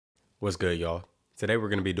What's good, y'all? Today we're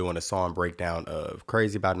going to be doing a song breakdown of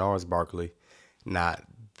Crazy by Gnarls Barkley. Now,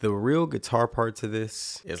 the real guitar part to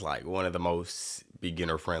this is like one of the most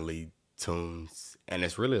beginner-friendly tunes, and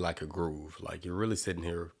it's really like a groove. Like you're really sitting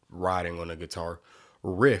here riding on a guitar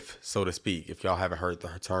riff, so to speak. If y'all haven't heard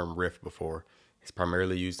the term riff before, it's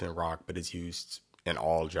primarily used in rock, but it's used in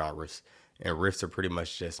all genres. And riffs are pretty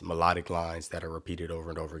much just melodic lines that are repeated over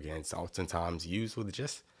and over again. It's oftentimes used with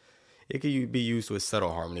it could be used with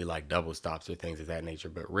subtle harmony like double stops or things of that nature,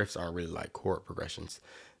 but riffs aren't really like chord progressions.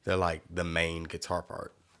 They're like the main guitar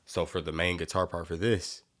part. So for the main guitar part for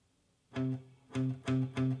this,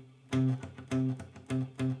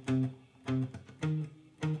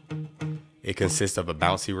 it consists of a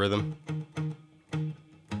bouncy rhythm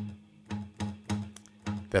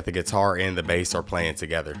that the guitar and the bass are playing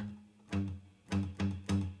together.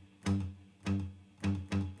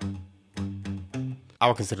 I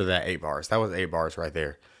would consider that 8 bars. That was 8 bars right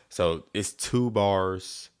there. So it's 2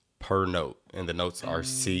 bars per note, and the notes are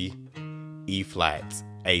C, E flats,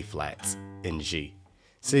 A flats, and G.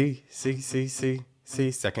 C, C, C, C, C,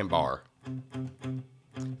 second bar,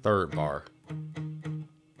 third bar,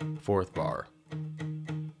 fourth bar,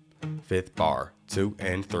 fifth bar, 2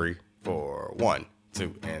 and 3, 4, 1,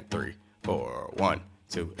 2 and 3, 4, 1,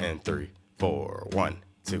 2 and 3, 4, 1,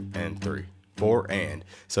 2 and 3, 4 and.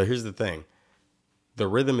 So here's the thing. The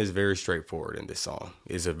rhythm is very straightforward in this song.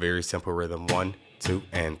 It's a very simple rhythm. 1, 2,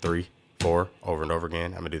 and 3, 4, over and over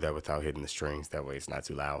again. I'm gonna do that without hitting the strings. That way it's not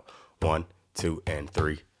too loud. 1, 2, and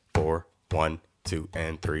 3, 4, 1, 2,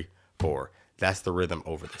 and 3, 4. That's the rhythm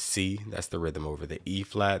over the C. That's the rhythm over the E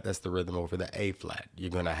flat. That's the rhythm over the A flat.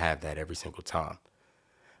 You're gonna have that every single time.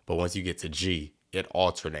 But once you get to G, it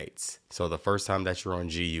alternates. So the first time that you're on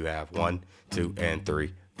G, you have 1, 2, and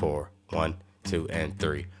 3, 4, 1, 2, and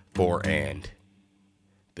 3, 4, and.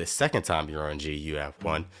 The second time you're on G, you have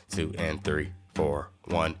 1, 2, and 3, 4,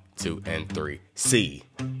 1, 2, and 3, C.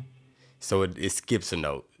 So it skips a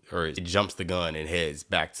note, or it jumps the gun and heads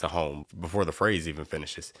back to home before the phrase even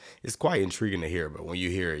finishes. It's quite intriguing to hear, but when you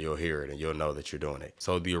hear it and you'll know that you're doing it.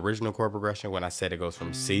 So the original chord progression, when I said it goes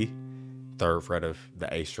from C, 3rd fret of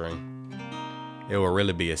the A string, it will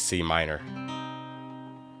really be a C minor.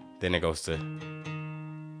 Then it goes to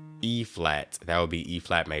E flat, that would be E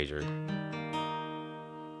flat major.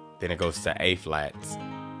 Then it goes to A flats.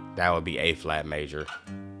 That would be A flat major.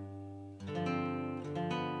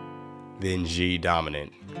 Then G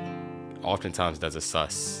dominant. Oftentimes does a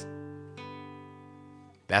sus.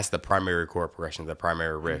 That's the primary chord progression, the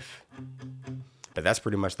primary riff. But that's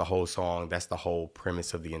pretty much the whole song. That's the whole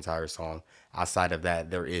premise of the entire song. Outside of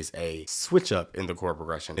that, there is a switch up in the chord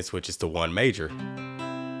progression. It switches to 1 major.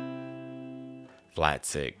 Flat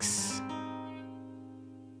 6.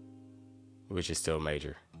 Which is still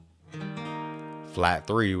major. Flat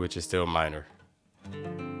 3, which is still minor.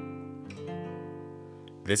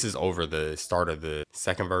 This is over the start of the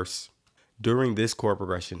second verse. During this chord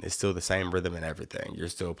progression, it's still the same rhythm and everything. You're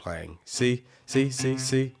still playing C, C, C,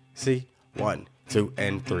 C, C, 1, 2,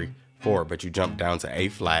 and 3, 4. But you jump down to A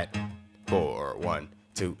flat, 4, 1,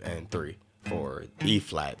 2, and 3, 4. E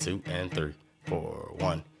flat, 2 and 3, 4,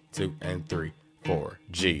 1, 2, and 3, 4.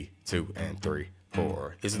 G, 2 and 3,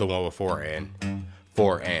 4. This is the one with 4 and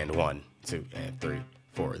 1, 2, and 3,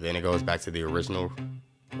 4. Then it goes back to the original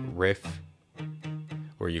riff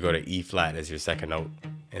where you go to E flat as your second note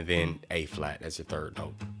and then A flat as your third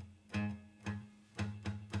note.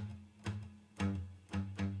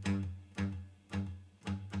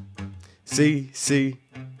 C, C.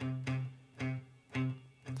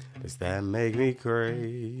 Does that make me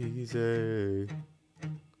crazy?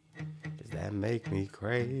 Does that make me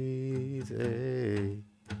crazy?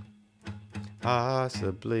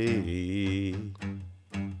 Possibly.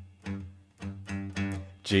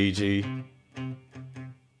 G, G.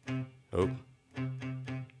 Oh.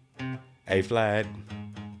 A flat.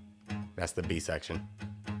 That's the B section.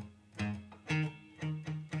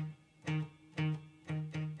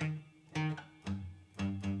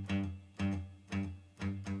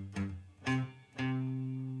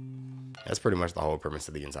 That's pretty much the whole premise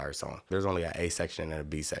of the entire song. There's only an A section and a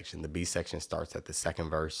B section. The B section starts at the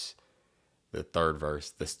second verse, the third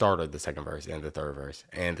verse, the start of the second verse and the third verse,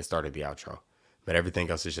 and the start of the outro. But everything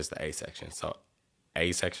else is just the A section. So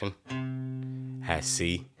A section has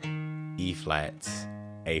C, E flats,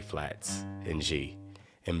 A flats, and G.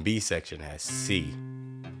 And B section has C,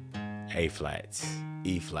 A flats,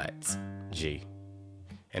 E flats, G.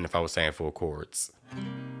 And if I was saying full chords,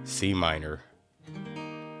 C minor,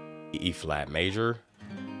 E flat major,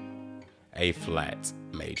 A flat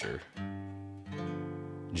major,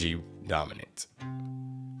 G dominant.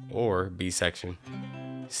 Or B section,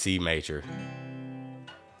 C major,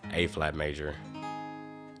 A flat major,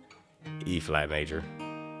 E flat major,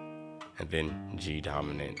 and then G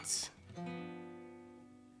dominant.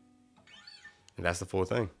 And that's the full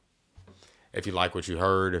thing. If you like what you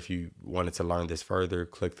heard, if you wanted to learn this further,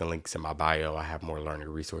 click the links in my bio. I have more learning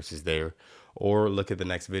resources there. Or look at the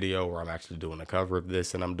next video where I'm actually doing a cover of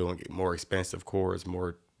this and I'm doing more expensive chords,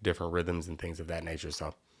 more different rhythms and things of that nature.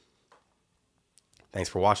 So thanks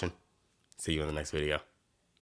for watching. See you in the next video.